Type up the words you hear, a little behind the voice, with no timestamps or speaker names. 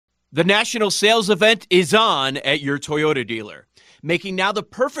The national sales event is on at your Toyota dealer, making now the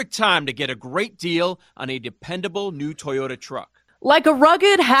perfect time to get a great deal on a dependable new Toyota truck. Like a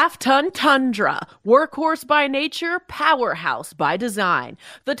rugged half-ton Tundra, workhorse by nature, powerhouse by design.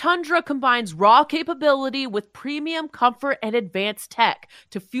 The Tundra combines raw capability with premium comfort and advanced tech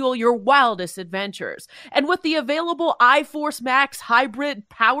to fuel your wildest adventures. And with the available iForce Max hybrid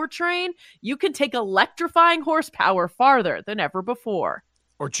powertrain, you can take electrifying horsepower farther than ever before.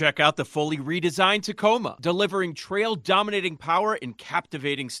 Or check out the fully redesigned Tacoma, delivering trail-dominating power in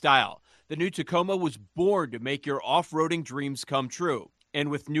captivating style. The new Tacoma was born to make your off-roading dreams come true.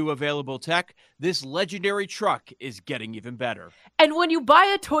 And with new available tech, this legendary truck is getting even better. And when you buy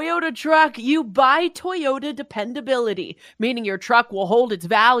a Toyota truck, you buy Toyota dependability, meaning your truck will hold its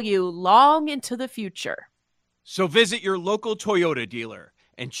value long into the future. So visit your local Toyota dealer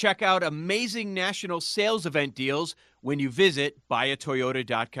and check out amazing national sales event deals when you visit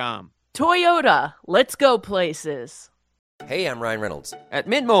buyatoyota.com. Toyota, let's go places. Hey, I'm Ryan Reynolds. At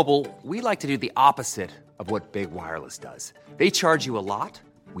Mint Mobile, we like to do the opposite of what Big Wireless does. They charge you a lot,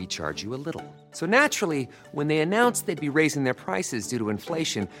 we charge you a little. So naturally, when they announced they'd be raising their prices due to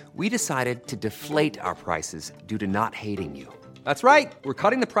inflation, we decided to deflate our prices due to not hating you. That's right. We're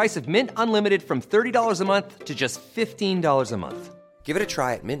cutting the price of Mint Unlimited from $30 a month to just $15 a month. Give it a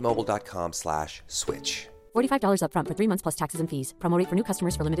try at mintmobile.com/switch. $45 up front for 3 months plus taxes and fees. Promo rate for new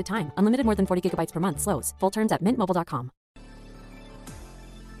customers for limited time. Unlimited more than 40 gigabytes per month. Slows full terms at mintmobile.com.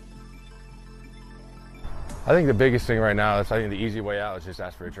 I think the biggest thing right now is, I think the easy way out is just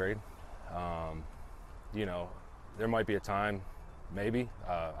ask for a trade. There might be a time, maybe.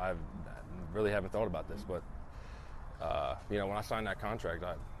 I really haven't thought about this, but when I signed that contract,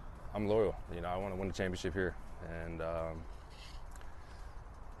 I'm loyal. I want to win the championship here, and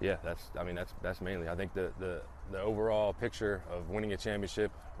that's mainly. I think the overall picture of winning a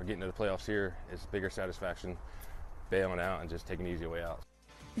championship or getting to the playoffs here is bigger satisfaction, bailing out and just taking the easy way out.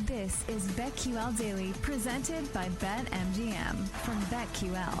 This is BetQL Daily, presented by BetMGM from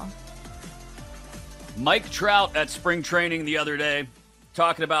BetQL. Mike Trout at spring training the other day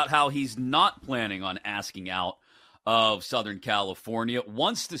talking about how he's not planning on asking out of Southern California,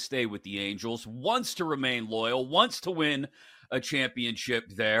 wants to stay with the Angels, wants to remain loyal, wants to win a championship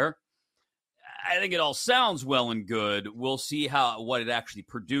there. I think it all sounds well and good. We'll see what it actually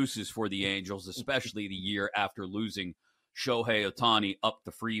produces for the Angels, especially the year after losing Shohei Ohtani up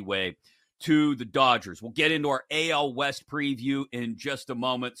the freeway to the Dodgers. We'll get into our AL West preview in just a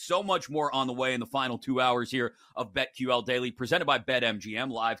moment. So much more on the way in the final 2 hours here of BetQL Daily, presented by BetMGM,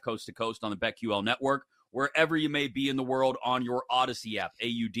 live coast to coast on the BetQL network, wherever you may be in the world on your Odyssey app,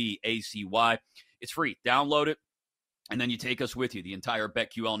 AUDACY. It's free. Download it, and then you take us with you, the entire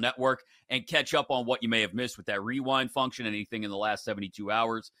BetQL network, and catch up on what you may have missed with that rewind function, anything in the last 72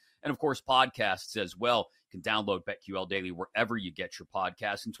 hours. And, of course, podcasts as well. You can download BetQL Daily wherever you get your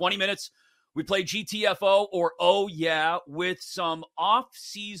podcasts. In 20 minutes, we play GTFO or Oh Yeah with some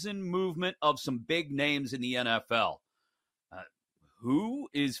off-season movement of some big names in the NFL. Who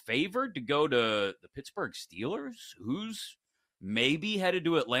is favored to go to the Pittsburgh Steelers? Who's maybe headed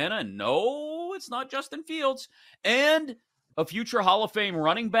to Atlanta? No, it's not Justin Fields. And a future Hall of Fame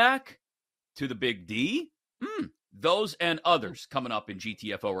running back to the Big D? Those and others coming up in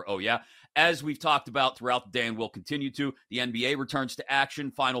GTFO or Oh Yeah. As we've talked about throughout the day and will continue to, the NBA returns to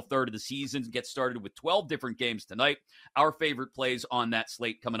action. Final third of the season gets started with 12 different games tonight. Our favorite plays on that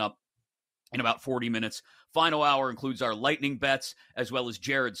slate coming up in about 40 minutes. Final hour includes our lightning bets, as well as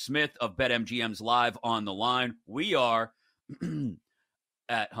Jared Smith of BetMGM's Live on the Line. We are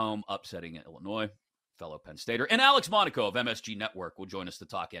at home upsetting Illinois, fellow Penn Stater. And Alex Monaco of MSG Network will join us to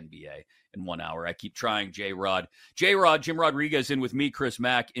talk NBA in 1 hour. I keep trying J-Rod, Jim Rodriguez in with me, Chris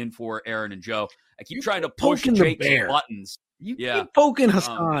Mack in for Aaron and Joe. I keep trying to push Jake's buttons. You keep poking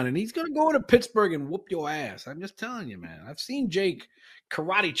Hassan, and he's going to go to Pittsburgh and whoop your ass. I'm just telling you, man. I've seen Jake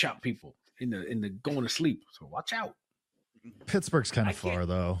karate chop people in the going to sleep, so watch out. Pittsburgh's kind of far,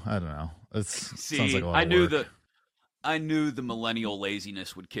 though. I don't know. Sounds like a lot of work. I knew the millennial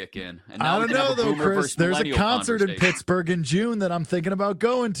laziness would kick in. And now I don't know, though, Chris. There's a concert in Pittsburgh in June that I'm thinking about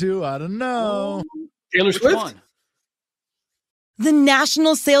going to. I don't know. Taylor Swift? The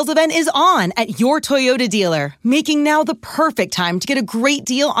national sales event is on at your Toyota dealer, making now the perfect time to get a great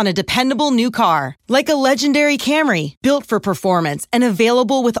deal on a dependable new car. Like a legendary Camry, built for performance and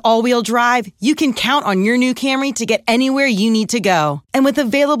available with all-wheel drive, you can count on your new Camry to get anywhere you need to go. And with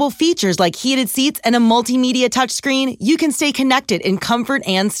available features like heated seats and a multimedia touchscreen, you can stay connected in comfort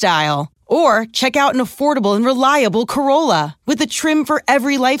and style. Or check out an affordable and reliable Corolla with a trim for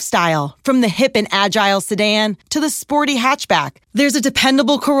every lifestyle. From the hip and agile sedan to the sporty hatchback, there's a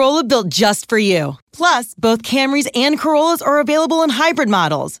dependable Corolla built just for you. Plus, both Camrys and Corollas are available in hybrid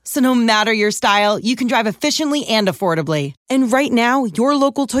models, so no matter your style, you can drive efficiently and affordably. And right now, your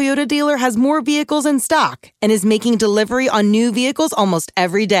local Toyota dealer has more vehicles in stock and is making delivery on new vehicles almost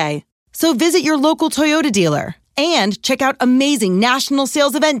every day. So visit your local Toyota dealer. And check out amazing national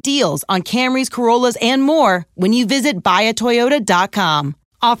sales event deals on Camrys, Corollas, and more when you visit buyatoyota.com.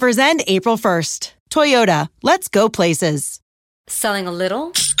 Offers end April 1st. Toyota, let's go places. Selling a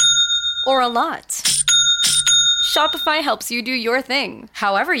little or a lot? Shopify helps you do your thing,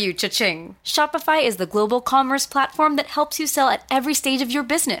 however you cha-ching. Shopify is the global commerce platform that helps you sell at every stage of your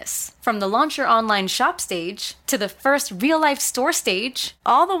business. From the launch your online shop stage, to the first real-life store stage,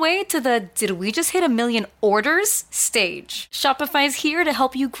 all the way to the did we just hit 1 million orders stage. Shopify is here to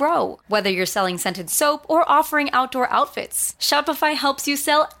help you grow. Whether you're selling scented soap or offering outdoor outfits, Shopify helps you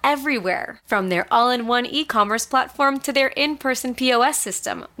sell everywhere. From their all-in-one e-commerce platform to their in-person POS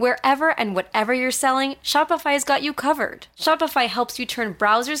system, wherever and whatever you're selling, Shopify's got you covered. Shopify helps you turn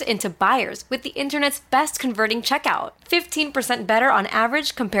browsers into buyers with the internet's best converting checkout. 15% better on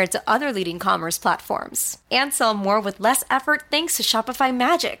average compared to other leading commerce platforms. And sell more with less effort thanks to Shopify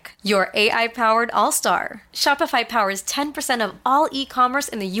Magic, your AI-powered all-star. Shopify powers 10% of all e-commerce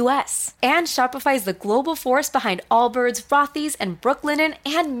in the US. And Shopify is the global force behind Allbirds, Rothy's, and Brooklinen,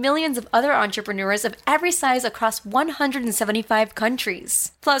 and millions of other entrepreneurs of every size across 175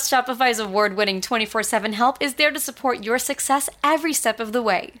 countries. Plus, Shopify's award-winning 24/7 help is there to support your success every step of the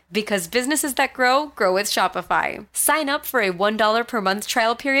way. Because businesses that grow, grow with Shopify. Sign up for a $1 per month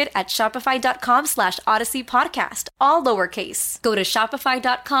trial period at shopify.com/Odyssey Podcast, all lowercase. Go to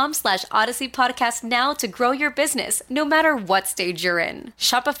shopify.com/Odyssey Podcast now to grow your business, no matter what stage you're in.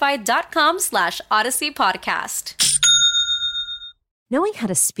 Shopify.com/Odyssey Podcast. Knowing how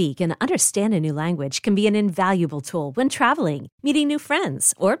to speak and understand a new language can be an invaluable tool when traveling, meeting new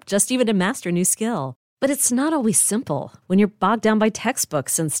friends, or just even to master a new skill. But it's not always simple when you're bogged down by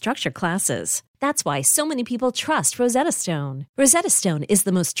textbooks and structure classes. That's why so many people trust Rosetta Stone. Rosetta Stone is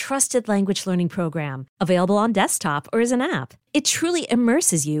the most trusted language learning program, available on desktop or as an app. It truly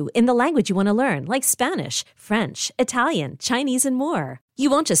immerses you in the language you want to learn, like Spanish, French, Italian, Chinese, and more.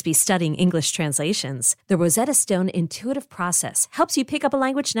 You won't just be studying English translations. The Rosetta Stone intuitive process helps you pick up a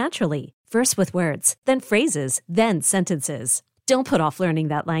language naturally, first with words, then phrases, then sentences. Don't put off learning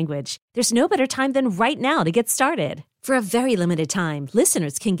that language. There's no better time than right now to get started. For a very limited time,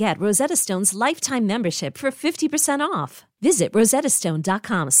 listeners can get Rosetta Stone's lifetime membership for 50% off. Visit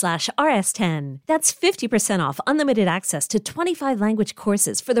rosettastone.com/rs10. That's 50% off unlimited access to 25 language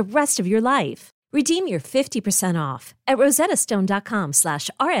courses for the rest of your life. Redeem your 50% off at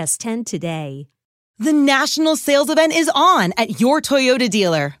rosettastone.com/rs10 today. The national sales event is on at your Toyota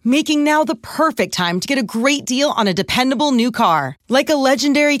dealer, making now the perfect time to get a great deal on a dependable new car. Like a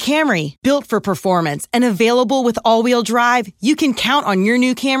legendary Camry, built for performance and available with all-wheel drive, you can count on your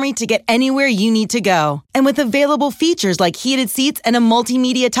new Camry to get anywhere you need to go. And with available features like heated seats and a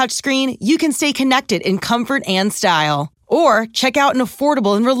multimedia touchscreen, you can stay connected in comfort and style. Or check out an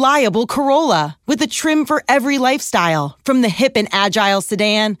affordable and reliable Corolla with a trim for every lifestyle. From the hip and agile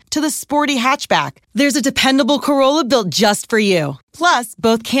sedan to the sporty hatchback, there's a dependable Corolla built just for you. Plus,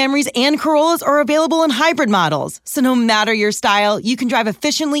 both Camrys and Corollas are available in hybrid models, so no matter your style, you can drive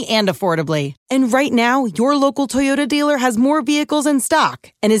efficiently and affordably. And right now, your local Toyota dealer has more vehicles in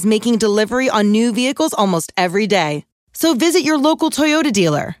stock and is making delivery on new vehicles almost every day. So visit your local Toyota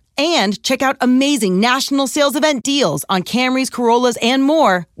dealer. And check out amazing national sales event deals on Camrys, Corollas, and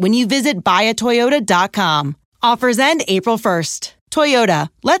more when you visit buyatoyota.com. Offers end April 1st. Toyota,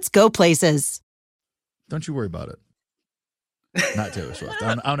 let's go places. Don't you worry about it. Not Taylor Swift.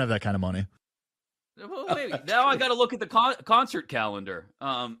 I don't have that kind of money. Well, maybe. Now I got to look at the concert calendar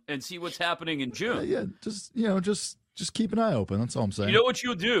and see what's happening in June. Yeah, just keep an eye open. That's all I'm saying. You know what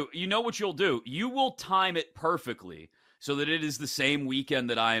you'll do? You will time it perfectly so that it is the same weekend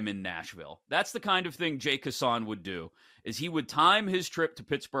that I am in Nashville. That's the kind of thing Jake Hassan would do, is he would time his trip to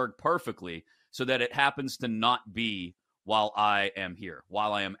Pittsburgh perfectly so that it happens to not be while I am here,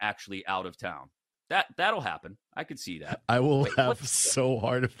 while I am actually out of town. That'll happen. I could see that. I will laugh so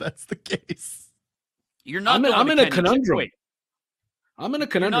hard if that's the case. You're not. I'm in a conundrum. Wait. I'm in a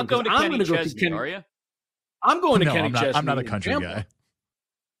conundrum. You're not going to I'm Kenny going to go Chesney, Kenny. are you? I'm going to Kenny Chesney. I'm not a country guy.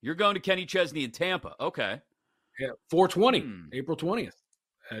 You're going to Kenny Chesney in Tampa. Okay. Yeah, 420, April 20th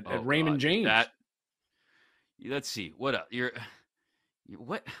at Raymond James. Let's see. What up?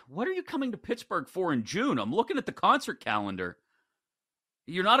 What are you coming to Pittsburgh for in June? I'm looking at the concert calendar.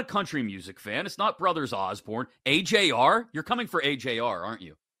 You're not a country music fan. It's not Brothers Osborne. AJR? You're coming for AJR, aren't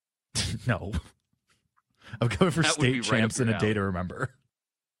you? No. I'm coming for state champs and a day to remember.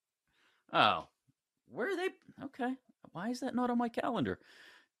 Oh. Where are they? Okay. Why is that not on my calendar?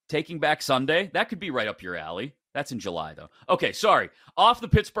 Taking Back Sunday? That could be right up your alley. That's in July, though. Okay, sorry. Off the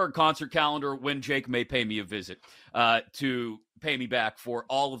Pittsburgh concert calendar, when Jake may pay me a visit to pay me back for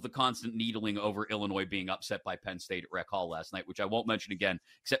all of the constant needling over Illinois being upset by Penn State at Rec Hall last night, which I won't mention again,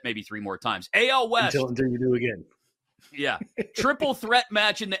 except maybe 3 more times. AL West. Until you do again. Yeah. Triple threat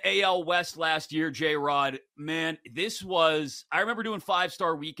match in the AL West last year, J-Rod. Man, this was, I remember doing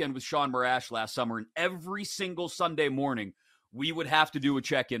 5-Star Weekend with Sean Marash last summer, and every single Sunday morning, we would have to do a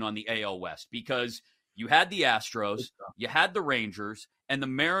check-in on the AL West because you had the Astros, you had the Rangers, and the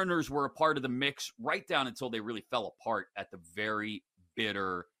Mariners were a part of the mix right down until they really fell apart at the very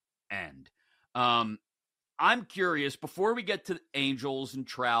bitter end. I'm curious, before we get to Angels and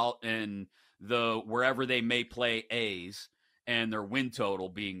Trout and the wherever they may play A's and their win total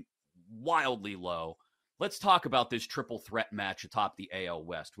being wildly low, let's talk about this triple threat match atop the AL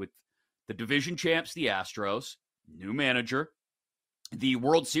West with the division champs, the Astros, new manager, the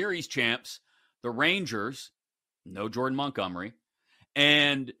World Series champs, the Rangers, no Jordan Montgomery,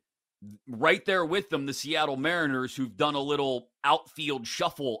 and right there with them, the Seattle Mariners, who've done a little outfield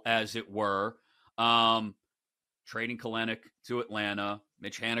shuffle, as it were, trading Kelenic to Atlanta.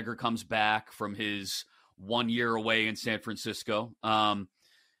 Mitch Haniger comes back from his 1 year away in San Francisco. I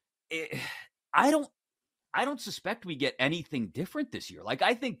don't suspect we get anything different this year. Like,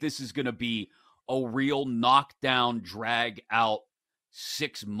 I think this is going to be a real knockdown, drag out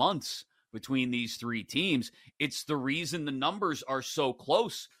 6 months between these 3 teams. It's the reason the numbers are so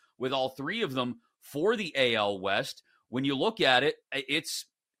close with all 3 of them for the AL West. When you look at it, it's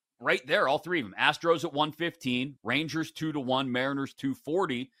right there, all 3 of them. Astros at 115, Rangers 2-1, Mariners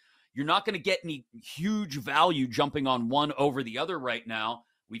 240. You're not going to get any huge value jumping on one over the other right now.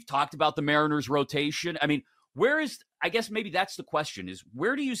 We've talked about the Mariners rotation. I mean, I guess maybe that's the question, is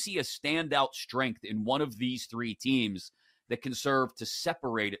where do you see a standout strength in one of these 3 teams that can serve to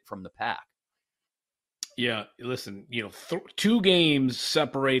separate it from the pack? Yeah, listen, 2 games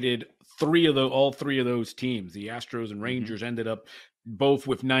separated all three of those teams. The Astros and Rangers ended up both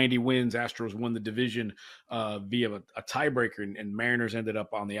with 90 wins. Astros won the division via a tiebreaker, and Mariners ended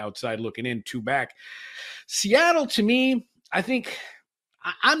up on the outside looking in, 2 back. Seattle, to me, I think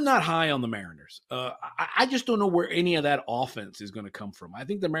I'm not high on the Mariners. I just don't know where any of that offense is going to come from. I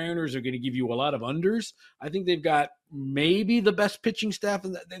think the Mariners are going to give you a lot of unders. I think they've got maybe the best pitching staff.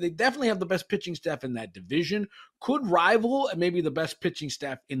 They definitely have the best pitching staff in that division. Could rival maybe the best pitching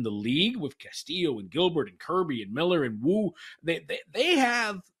staff in the league with Castillo and Gilbert and Kirby and Miller and Wu. They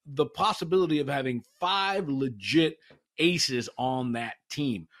have the possibility of having 5 legit aces on that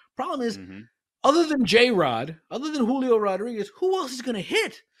team. Problem is, other than J-Rod, other than Julio Rodriguez, who else is going to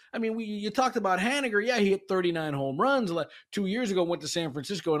hit? I mean, you talked about Haniger. Yeah, he hit 39 home runs. 2 years ago, went to San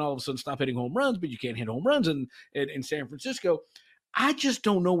Francisco and all of a sudden stopped hitting home runs, but you can't hit home runs in San Francisco. I just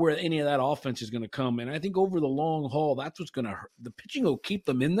don't know where any of that offense is going to come. And I think over the long haul, that's what's going to hurt. The pitching will keep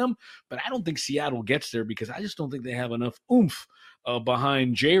them in them, but I don't think Seattle gets there because I just don't think they have enough oomph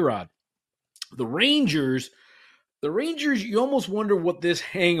behind J-Rod. The Rangers, you almost wonder what this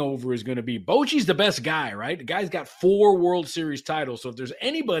hangover is going to be. Bochy's the best guy, right? The guy's got 4 World Series titles. So if there's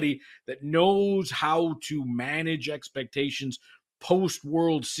anybody that knows how to manage expectations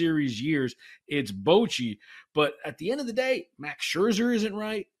post-World Series years, it's Bochy. But at the end of the day, Max Scherzer isn't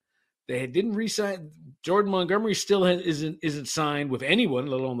right. They didn't re-sign. Jordan Montgomery still isn't signed with anyone,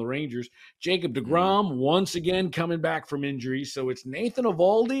 let alone the Rangers. Jacob deGrom, once again, coming back from injury. So it's Nathan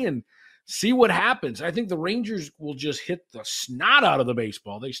Eovaldi, and see what happens. I think the Rangers will just hit the snot out of the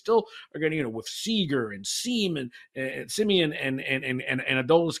baseball. They still are going to, with Seager and Simeon and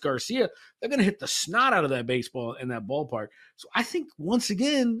Adolis Garcia, they're going to hit the snot out of that baseball in that ballpark. So I think, once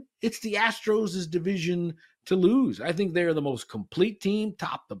again, it's the Astros' division to lose. I think they're the most complete team,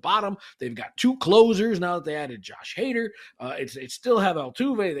 top to bottom. They've got 2 closers now that they added Josh Hader. It's still have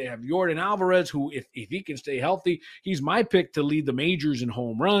Altuve. They have Jordan Alvarez, who, if he can stay healthy, he's my pick to lead the majors in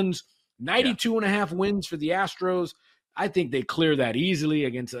home runs. 92.5 wins for the Astros. I think they clear that easily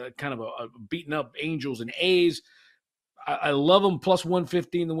against a kind of a beaten up Angels and A's. I love them plus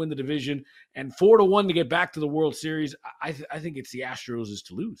 115 to win the division and 4-1 to get back to the World Series. I think it's the Astros is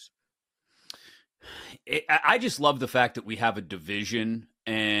to lose. I just love the fact that we have a division,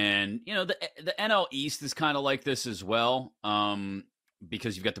 and the NL East is kind of like this as well,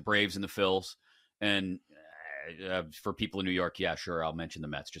 because you've got the Braves and the Phils, and for people in New York, yeah, sure, I'll mention the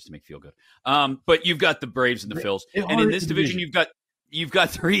Mets just to make you feel good. But you've got the Braves and the Phils, and in this division, you've got you've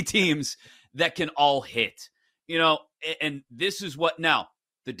got three teams that can all hit, and this is what now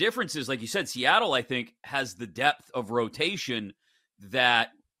the difference is, like you said, Seattle, I think, has the depth of rotation that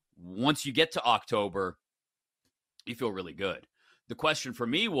once you get to October, you feel really good. The question for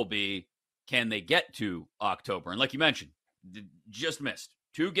me will be, can they get to October? And like you mentioned, just missed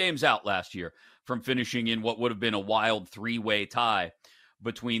 2 games out last year from finishing in what would have been a wild 3-way tie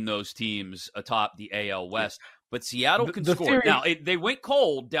between those teams atop the AL West. But Seattle can score. Now, they went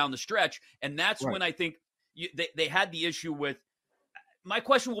cold down the stretch, and that's when I think they had the issue with. My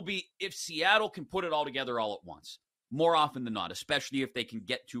question will be if Seattle can put it all together all at once, more often than not, especially if they can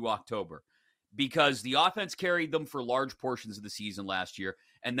get to October, because the offense carried them for large portions of the season last year.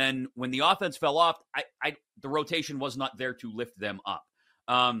 And then when the offense fell off, the rotation was not there to lift them up.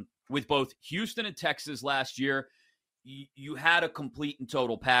 With both Houston and Texas last year, you had a complete and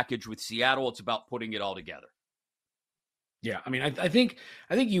total package. With Seattle, it's about putting it all together. Yeah, I mean, I think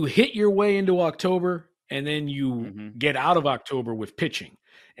you hit your way into October, and then you get out of October with pitching.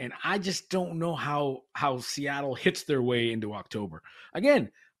 And I just don't know how Seattle hits their way into October. Again,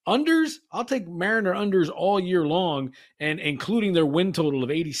 unders, I'll take Mariner unders all year long, and including their win total of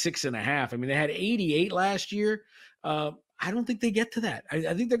 86.5. I mean, they had 88 last year. I don't think they get to that.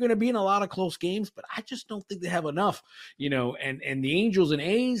 I think they're going to be in a lot of close games, but I just don't think they have enough, and the Angels and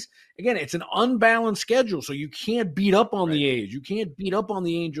A's, again, it's an unbalanced schedule. So you can't beat up on the A's. You can't beat up on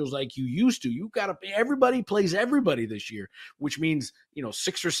the Angels like you used to. Everybody plays everybody this year, which means,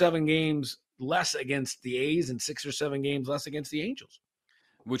 6 or 7 games less against the A's and 6 or 7 games less against the Angels.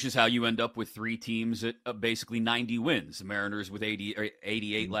 Which is how you end up with 3 teams at basically 90 wins. The Mariners with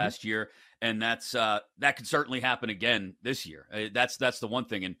 88 last year, and that could certainly happen again this year. That's the one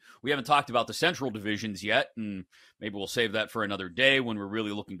thing, and we haven't talked about the Central divisions yet, and maybe we'll save that for another day when we're really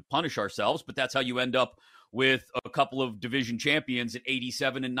looking to punish ourselves. But that's how you end up with a couple of division champions at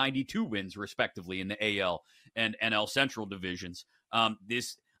 87 and 92 wins, respectively, in the AL and NL Central divisions.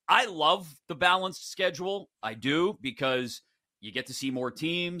 I love the balanced schedule. I do, because you get to see more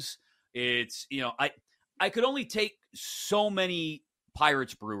teams. It's, I could only take so many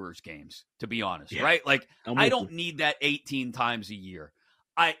Pirates Brewers games, to be honest, right? Like, I don't need that 18 times a year.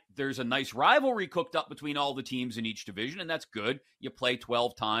 There's a nice rivalry cooked up between all the teams in each division, and that's good. You play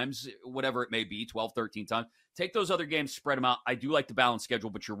 12 times, whatever it may be, 12, 13 times. Take those other games, spread them out. I do like the balanced schedule,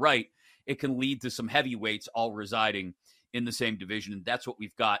 but you're right. It can lead to some heavyweights all residing in the same division, and that's what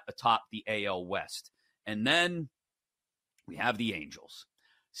we've got atop the AL West. And then we have the Angels,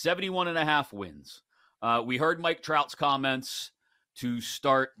 71.5 wins. We heard Mike Trout's comments to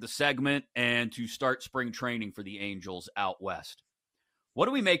start the segment and to start spring training for the Angels out west. What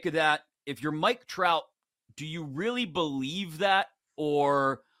do we make of that? If you're Mike Trout, do you really believe that?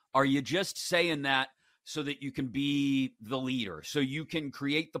 Or are you just saying that so that you can be the leader, so you can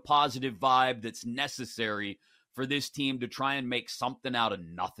create the positive vibe that's necessary for this team to try and make something out of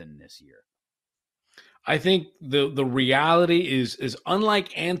nothing this year? I think the reality is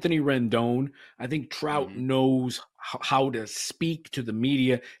unlike Anthony Rendon, I think Trout knows how to speak to the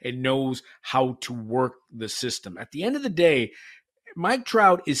media and knows how to work the system. At the end of the day, Mike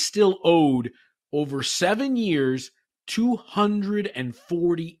Trout is still owed over 7 years,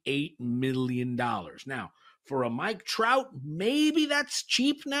 $248 million. Now, for a Mike Trout, maybe that's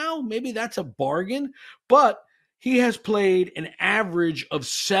cheap now. Maybe that's a bargain, but he has played an average of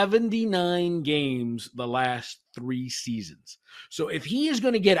 79 games the last 3 seasons. So if he is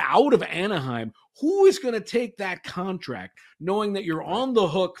going to get out of Anaheim, who is going to take that contract knowing that you're on the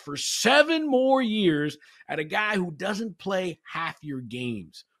hook for 7 more years at a guy who doesn't play half your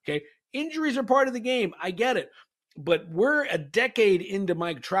games? Okay. Injuries are part of the game. I get it. But we're a decade into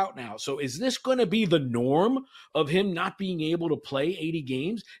Mike Trout now. So is this going to be the norm of him not being able to play 80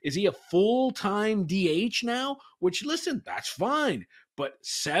 games? Is he a full-time DH now? Which, listen, that's fine. But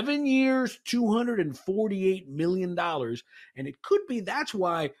 7 years, $248 million. And it could be that's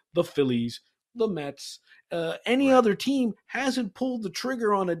why the Phillies, the Mets, any other team hasn't pulled the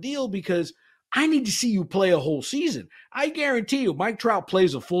trigger on a deal, because I need to see you play a whole season. I guarantee you, Mike Trout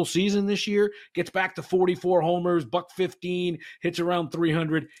plays a full season this year, gets back to 44 homers, $115, hits around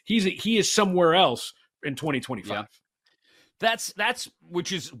 300. He is somewhere else in 2025. Yeah. That's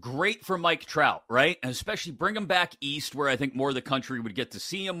which is great for Mike Trout, right? And especially bring him back east, where I think more of the country would get to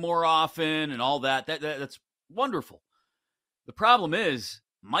see him more often and all that. That's wonderful. The problem is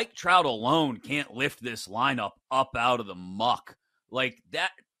Mike Trout alone can't lift this lineup up out of the muck like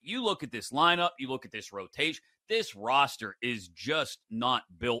that. You look at this lineup, you look at this rotation, this roster is just not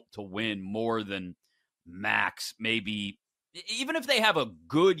built to win more than max, maybe, even if they have a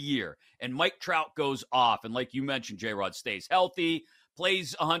good year and Mike Trout goes off, and like you mentioned, J-Rod stays healthy,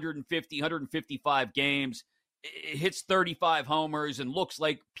 plays 150, 155 games, hits 35 homers, and looks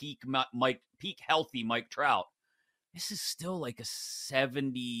like peak healthy Mike Trout. This is still like a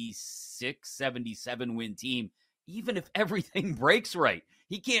 76, 77 win team, even if everything breaks right.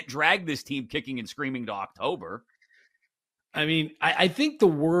 He can't drag this team kicking and screaming to October. I mean, I think the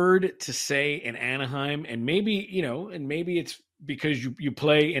word to say in Anaheim, and maybe it's because you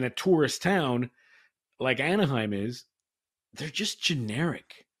play in a tourist town like Anaheim is, they're just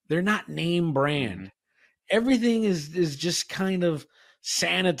generic. They're not name brand. Mm-hmm. Everything is just kind of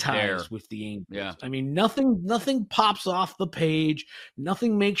sanitized with the Angels. Yeah. I mean, nothing pops off the page.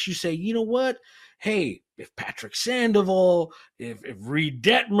 Nothing makes you say, you know what? Hey, if Patrick Sandoval, if Reed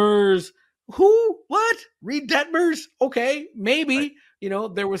Detmers, who? What? Reed Detmers? Okay, maybe.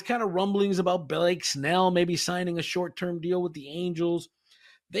 Right. There was kind of rumblings about Blake Snell maybe signing a short-term deal with the Angels.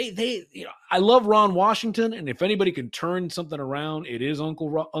 I love Ron Washington, and if anybody can turn something around, it is Uncle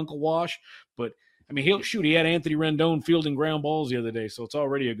Wash. But I mean, he had Anthony Rendon fielding ground balls the other day, so it's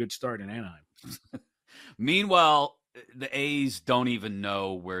already a good start in Anaheim. Meanwhile, the A's don't even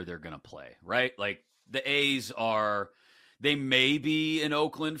know where they're going to play, right? Like, the A's they may be in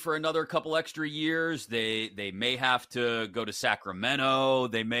Oakland for another couple extra years. They may have to go to Sacramento.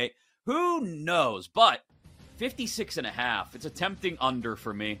 Who knows? But 56.5, it's a tempting under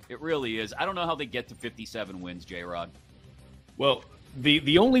for me. It really is. I don't know how they get to 57 wins, J-Rod. Well,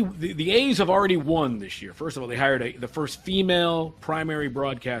 the A's have already won this year. First of all, they hired the first female primary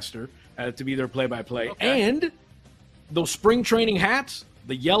broadcaster to be their play-by-play. Okay. And those spring training hats,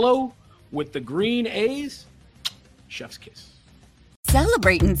 the yellow with the green A's, chef's kiss.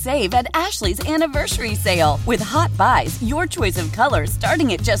 Celebrate and save at Ashley's Anniversary Sale. With Hot Buys, your choice of colors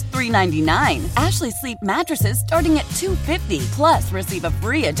starting at just $3.99. Ashley Sleep mattresses starting at $2.50. Plus, receive a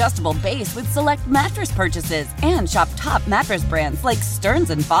free adjustable base with select mattress purchases. And shop top mattress brands like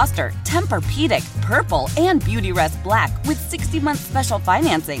Stearns & Foster, Tempur-Pedic, Purple, and Beautyrest Black with 60-month special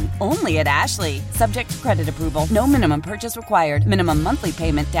financing. Only at Ashley. Subject to credit approval. No minimum purchase required. Minimum monthly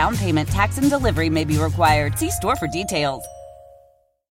payment, down payment, tax, and delivery may be required. See store for details.